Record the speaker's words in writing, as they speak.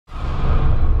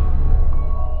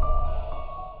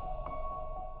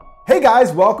Hey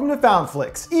guys, welcome to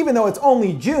FoundFlix. Even though it's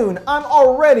only June, I'm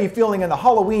already feeling in the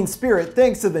Halloween spirit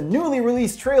thanks to the newly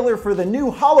released trailer for the new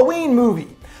Halloween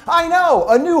movie. I know,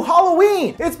 a new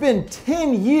Halloween! It's been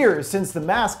 10 years since the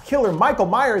masked killer Michael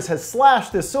Myers has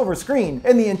slashed the silver screen,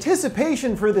 and the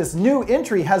anticipation for this new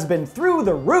entry has been through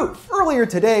the roof. Earlier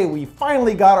today, we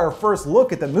finally got our first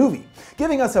look at the movie,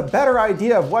 giving us a better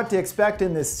idea of what to expect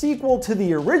in this sequel to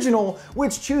the original,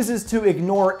 which chooses to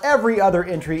ignore every other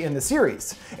entry in the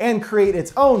series, and create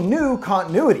its own new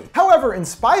continuity. However, in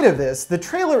spite of this, the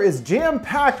trailer is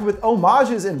jam-packed with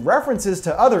homages and references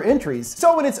to other entries,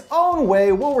 so in its own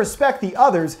way, we'll respect the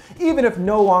others, even if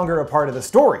no longer a part of the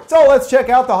story. So let's check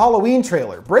out the Halloween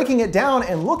trailer, breaking it down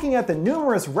and looking at the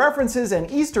numerous references and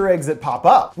Easter eggs that pop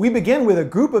up. We begin with a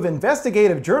group of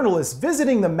investigative journalists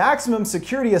visiting the maximum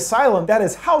security asylum that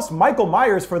has housed Michael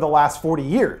Myers for the last 40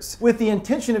 years, with the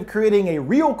intention of creating a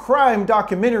real crime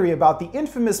documentary about the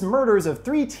infamous murders of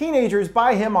 3 teenagers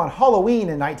by him on Halloween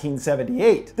in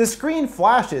 1978. The screen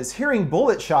flashes, hearing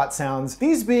bullet shot sounds,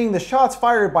 these being the shots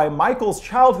fired by Michael's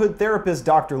childhood therapist,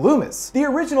 Dr. Loomis. The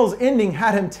original's ending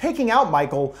had him taking out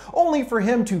Michael, only for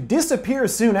him to disappear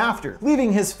soon after,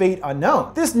 leaving his fate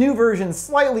unknown. This new version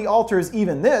slightly alters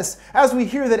even this, as we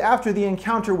hear that after the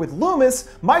encounter with Loomis,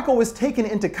 Michael was taken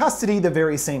into custody the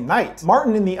very same night.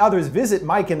 Martin and the others visit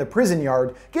Mike in the prison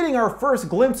yard, getting our first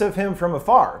glimpse of him from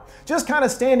afar, just kind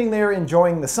of standing there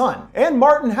enjoying the sun. And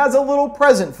Martin has a little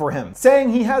present for him,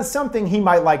 saying he has something he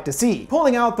might like to see,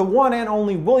 pulling out the one and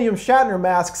only William Shatner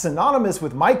mask synonymous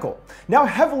with Michael, now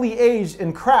heavily aged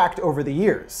and cracked over the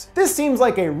years. This seems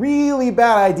like a really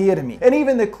bad idea to me, and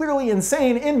even the clearly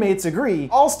insane inmates agree,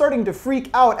 all starting to freak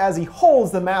out as he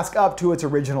holds the mask up to its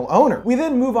original owner. We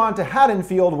then move on to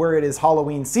Haddonfield, where it is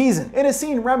Halloween season, in a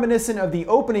scene reminiscent of the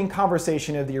opening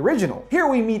conversation of the original. Here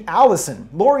we meet Allison,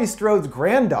 Laurie Strode's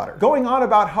granddaughter, going on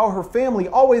about how her family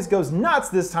always goes nuts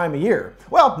this time of year.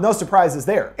 Well, no surprises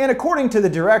there. And according to the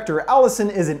director, Allison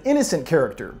is an innocent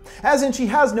character, as in she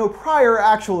has no prior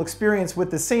actual experience with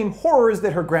the same horrors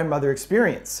that her grandmother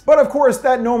experienced. But of course,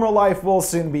 that normal life will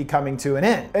soon be coming to an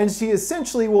end, and she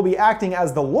essentially will be acting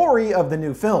as the Laurie of the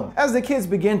new film. As the kids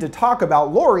begin to talk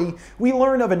about Laurie, we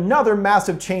learn of another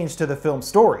massive change to the film's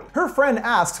story. Her friend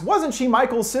asks, wasn't she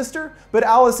Michael's sister? But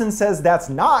Allison says that's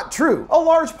not true. A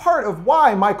large part of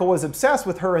why Michael was obsessed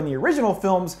with her in the original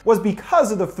films was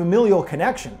because of the familial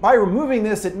connection. By removing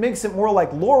this, it makes it more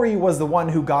like Laurie was the one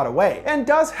who got away, and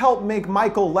does help make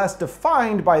Michael less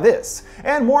defined by this,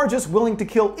 and more just willing to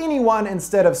kill anyone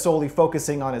instead of solely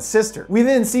focusing on his sister. We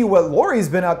then see what Laurie's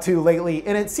been up to lately,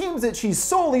 and it seems that she's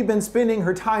solely been spending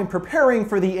her time preparing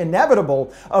for the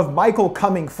inevitable of Michael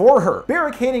coming for her,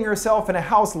 barricading herself in a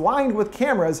house lined with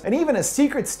cameras and even a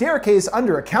secret staircase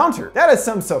under a counter. That is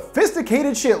some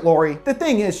sophisticated shit, Laurie. The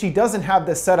thing is, she doesn't have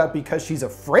this set up because she's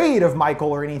afraid of Michael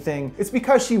or anything. It's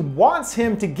because she wants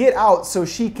him to get out so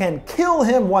she can kill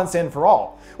him once and for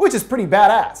all, which is pretty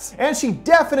badass. And she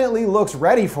definitely looks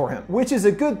ready for him, which is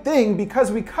a good thing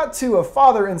because we cut to a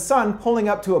father and son pulling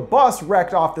up to a bus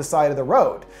wrecked off the side of the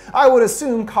road, I would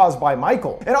assume caused by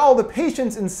Michael, and all the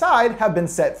patients inside have been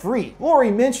set free.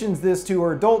 Laurie mentions this to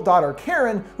her adult daughter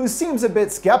Karen, who seems a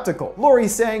bit skeptical. Laurie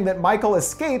saying that Michael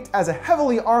escaped as a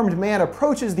heavily armed man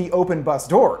approaches the open bus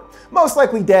door, most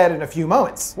likely dead in a few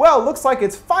moments. Well, looks like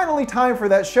it's finally time for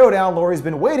that showdown Laurie's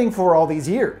been waiting for all these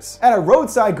years. At a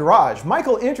roadside garage,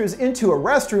 Michael enters into a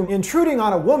restroom, intruding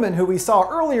on a woman who we saw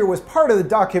earlier was part of the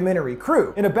documentary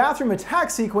crew, in a bathroom attack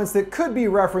sequence that could be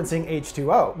referencing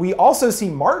H2O. We also see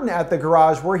Martin at the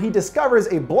garage, where he discovers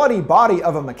a bloody body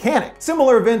of a mechanic.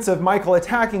 Similar events of Michael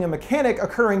attacking a mechanic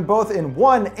occurring both in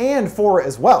 1 and 4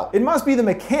 as well. It must be the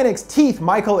mechanic's teeth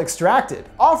Michael extracted,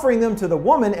 offering them to the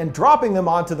woman and dropping them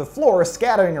onto the floor,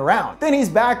 scattering around. Then he's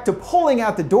back to pulling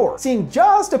at the door, seeing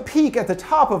just a peek at the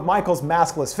top of Michael's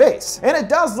maskless face, and it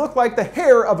does look like the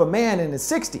hair of a man in his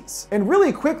 60s. And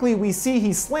really quickly we see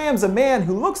he slams a man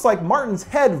who looks like Martin's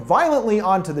head violently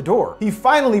onto the door. He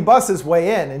finally busts his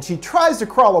way in, and she tries to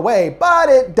crawl away, but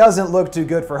it doesn't look too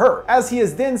good for her, as he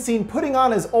is then seen putting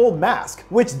on his old mask,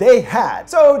 which they had,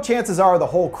 so chances are the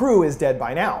whole crew is dead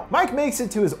by now. Mike makes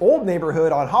it to his old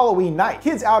neighborhood on Halloween night,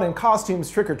 kids out in costumes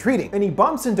trick-or-treating, and he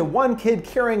bumps into one kid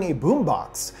carrying a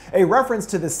boombox, a reference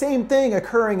to the same thing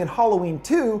occurring in Halloween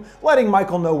 2, letting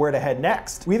Michael know where to head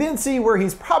next. We then see where where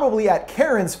he's probably at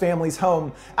Karen's family's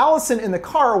home, Allison in the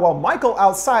car while Michael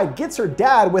outside gets her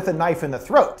dad with a knife in the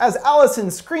throat, as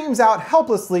Allison screams out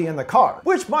helplessly in the car,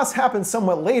 which must happen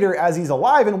somewhat later as he's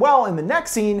alive and well in the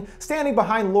next scene, standing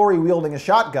behind Lori wielding a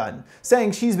shotgun,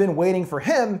 saying she's been waiting for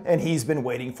him and he's been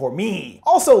waiting for me.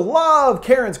 Also love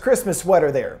Karen's Christmas sweater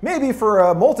there. Maybe for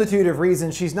a multitude of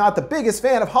reasons she's not the biggest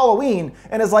fan of Halloween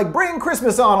and is like, bring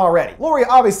Christmas on already. Lori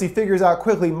obviously figures out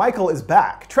quickly Michael is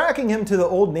back, tracking him to the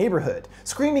old neighborhood,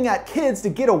 screaming at kids to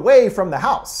get away from the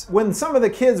house. When some of the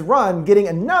kids run, getting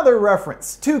another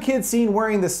reference. Two kids seen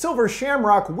wearing the silver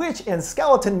shamrock witch and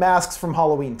skeleton masks from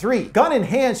Halloween 3. Gun in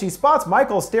hand, she spots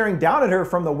Michael staring down at her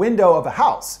from the window of a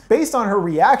house. Based on her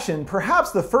reaction,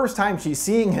 perhaps the first time she's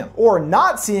seeing him, or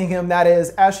not seeing him, that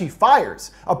is, as she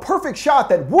fires. A perfect shot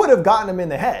that would have gotten him in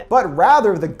the head, but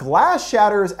rather the glass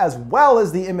shatters as well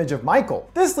as the image of Michael.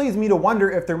 This leads me to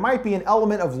wonder if there might be an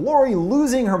element of Lori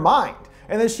losing her mind,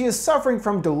 and that she is suffering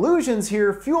from delusions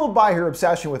here fueled by her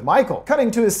obsession with Michael.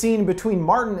 Cutting to a scene between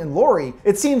Martin and Lori,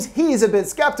 it seems he's a bit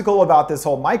skeptical about this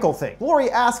whole Michael thing. Lori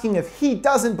asking if he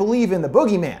doesn't believe in the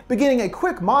boogeyman, beginning a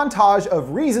quick montage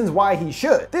of reasons why he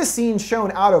should. This scene's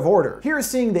shown out of order. Here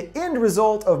seeing the end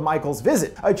result of Michael's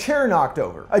visit, a chair knocked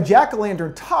over, a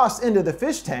jack-o'-lantern tossed into the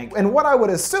fish tank, and what I would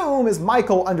assume is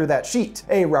Michael under that sheet,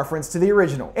 a reference to the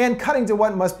original. And cutting to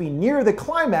what must be near the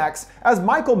climax as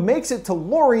Michael makes it to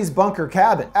Lori's bunker cabin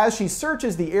as she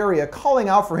searches the area, calling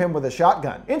out for him with a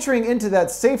shotgun, entering into that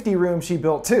safety room she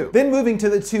built too. Then moving to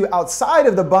the two outside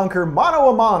of the bunker mano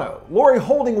a mano, Lori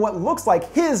holding what looks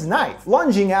like his knife,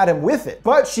 lunging at him with it,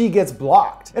 but she gets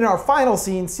blocked. In our final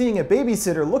scene, seeing a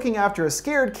babysitter looking after a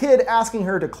scared kid asking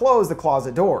her to close the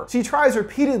closet door. She tries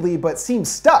repeatedly but seems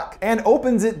stuck, and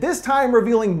opens it, this time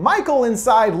revealing Michael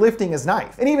inside lifting his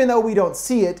knife. And even though we don't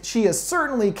see it, she is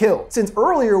certainly killed, since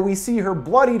earlier we see her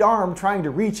bloodied arm trying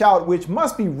to reach out, which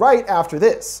must be right after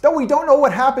this. Though we don't know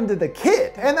what happened to the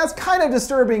kid, and that's kind of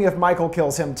disturbing if Michael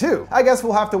kills him too. I guess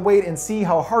we'll have to wait and see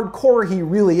how hardcore he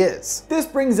really is. This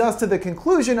brings us to the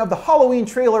conclusion of the Halloween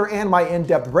trailer and my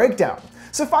in-depth breakdown.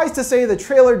 Suffice to say, the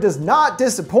trailer does not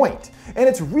disappoint, and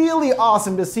it's really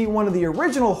awesome to see one of the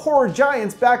original horror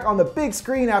giants back on the big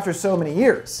screen after so many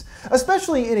years,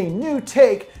 especially in a new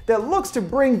take that looks to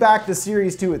bring back the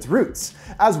series to its roots,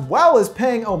 as well as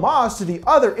paying homage to the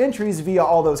other entries via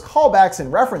all those callbacks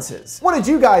and references. What did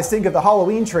you guys think of the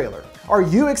Halloween trailer? Are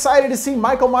you excited to see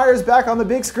Michael Myers back on the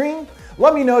big screen?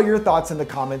 Let me know your thoughts in the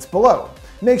comments below.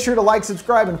 Make sure to like,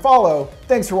 subscribe, and follow.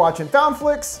 Thanks for watching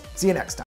FoundFlix. See you next time.